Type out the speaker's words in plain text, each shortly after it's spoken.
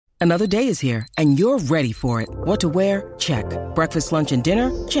Another day is here, and you're ready for it. What to wear? Check. Breakfast, lunch, and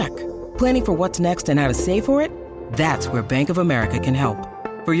dinner? Check. Planning for what's next and how to save for it? That's where Bank of America can help.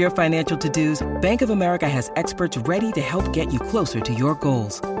 For your financial to-dos, Bank of America has experts ready to help get you closer to your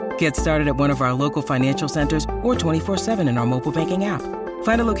goals. Get started at one of our local financial centers or 24/7 in our mobile banking app.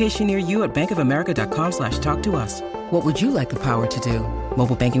 Find a location near you at bankofamerica.com/talktous. What would you like the power to do?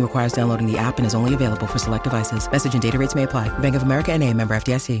 Mobile banking requires downloading the app and is only available for select devices. Message and data rates may apply. Bank of America N.A., member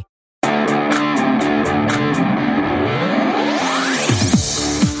FDIC.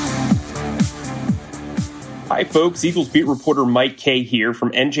 Hi folks, Eagles beat reporter Mike Kay here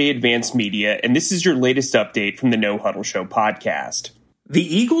from NJ Advanced Media, and this is your latest update from the No Huddle Show podcast.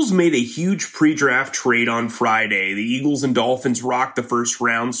 The Eagles made a huge pre-draft trade on Friday. The Eagles and Dolphins rocked the first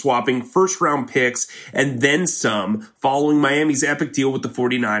round, swapping first-round picks and then some, following Miami's epic deal with the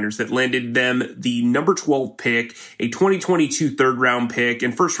 49ers that landed them the number 12 pick, a 2022 third-round pick,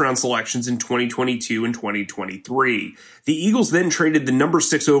 and first-round selections in 2022 and 2023. The Eagles then traded the number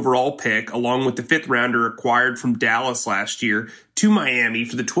 6 overall pick, along with the 5th-rounder acquired from Dallas last year, to Miami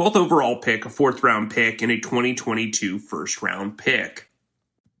for the 12th overall pick, a 4th-round pick, and a 2022 first-round pick.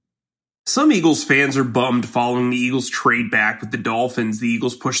 Some Eagles fans are bummed following the Eagles trade back with the Dolphins. The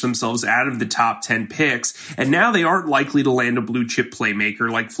Eagles pushed themselves out of the top 10 picks, and now they aren't likely to land a blue-chip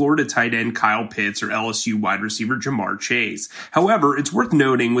playmaker like Florida tight end Kyle Pitts or LSU wide receiver Jamar Chase. However, it's worth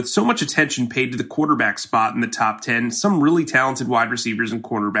noting, with so much attention paid to the quarterback spot in the top 10, some really talented wide receivers and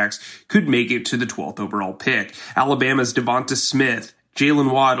cornerbacks could make it to the 12th overall pick. Alabama's Devonta Smith,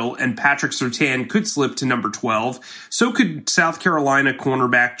 Jalen Waddle, and Patrick Surtain could slip to number 12. So could South Carolina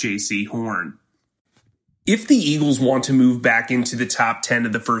cornerback J.C. Horn. If the Eagles want to move back into the top 10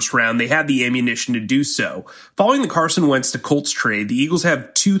 of the first round, they have the ammunition to do so. Following the Carson Wentz to Colts trade, the Eagles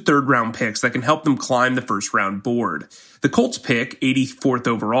have 2 third-round picks that can help them climb the first-round board. The Colts pick, 84th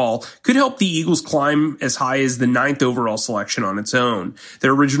overall, could help the Eagles climb as high as the 9th overall selection on its own.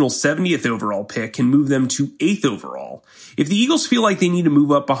 Their original 70th overall pick can move them to 8th overall. If the Eagles feel like they need to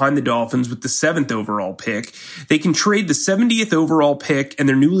move up behind the Dolphins with the 7th overall pick, they can trade the 70th overall pick and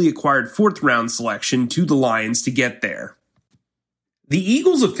their newly acquired 4th-round selection to the Lions to get there. The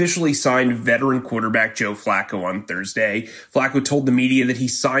Eagles officially signed veteran quarterback Joe Flacco on Thursday. Flacco told the media that he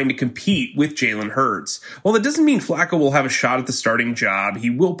signed to compete with Jalen Hurts. While that doesn't mean Flacco will have a shot at the starting job, he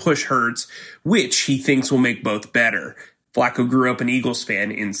will push Hurts, which he thinks will make both better. Flacco grew up an Eagles fan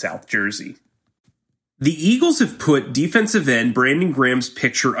in South Jersey. The Eagles have put defensive end Brandon Graham's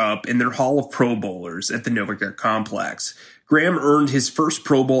picture up in their Hall of Pro Bowlers at the Novacare Complex. Graham earned his first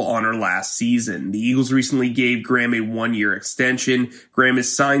Pro Bowl honor last season. The Eagles recently gave Graham a 1-year extension. Graham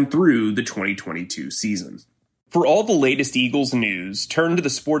is signed through the 2022 season. For all the latest Eagles news, turn to the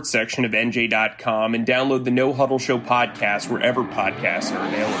sports section of NJ.com and download the No Huddle Show podcast wherever podcasts are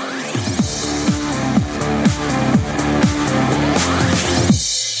available.